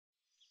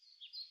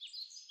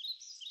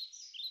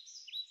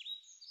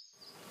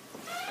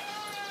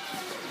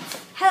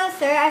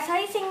sir. I saw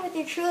you singing with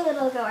your crew a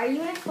little ago. Are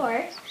you an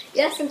explorer?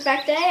 Yes, in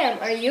fact I am.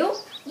 Are you?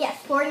 Yes,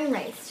 born and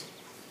raised.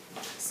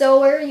 So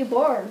where were you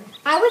born?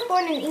 I was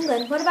born in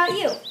England. What about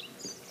you?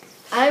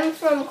 I'm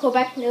from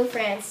Quebec, New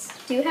France.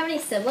 Do you have any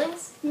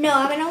siblings? No,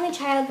 I'm an only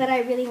child, but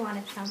I really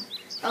wanted some.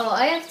 Oh,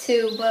 I have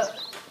two, but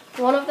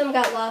one of them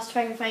got lost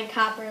trying to find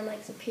copper in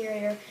Lake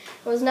Superior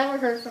and was never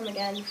heard from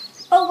again.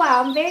 Oh,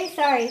 wow. I'm very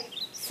sorry.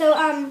 So,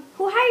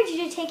 who hired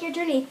you to take your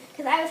journey?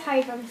 Because I was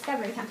hired from a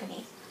Discovery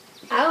Company.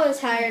 I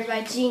was hired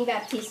by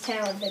Jean-Baptiste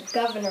Talon, the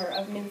governor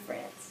of New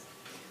France.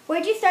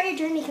 Where'd you start your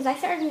journey? Because I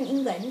started in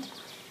England.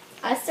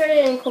 I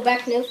started in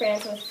Quebec, New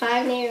France with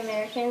 5 Native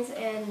Americans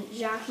and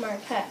Jacques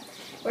Marquette.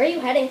 Where are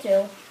you heading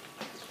to?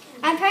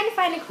 I'm trying to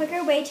find a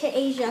quicker way to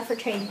Asia for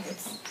trading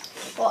routes.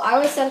 Well, I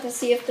was sent to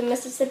see if the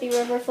Mississippi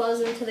River flows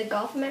into the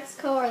Gulf of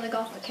Mexico or the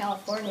Gulf of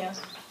California.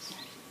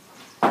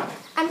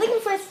 I'm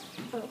looking for...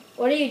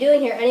 What are you doing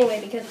here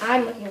anyway? Because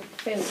I'm looking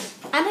for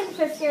food. I'm looking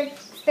for a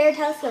spare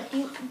telescope.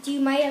 Do you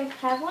might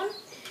have one?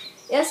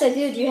 Yes, I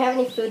do. Do you have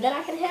any food that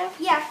I can have?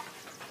 Yeah.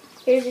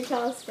 Here's your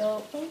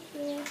telescope. Thank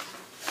you.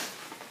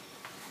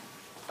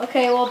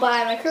 Okay, well,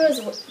 bye. My crew is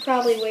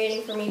probably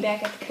waiting for me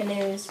back at the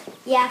canoes.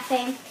 Yeah,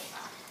 same.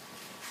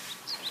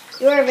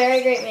 You are a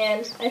very great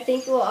man. I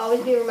think you will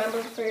always be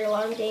remembered for your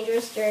long,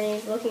 dangerous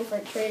journeys looking for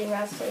trading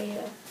routes to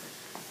Asia.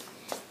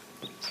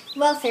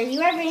 Well, sir,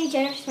 you are a very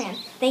generous man.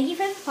 Thank you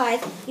for the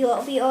supplies. You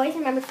will be always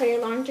remembered for your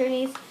long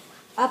journeys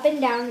up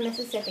and down the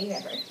Mississippi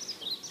River.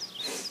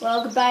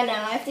 Well, goodbye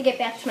now. I have to get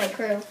back to my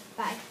crew.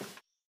 Bye.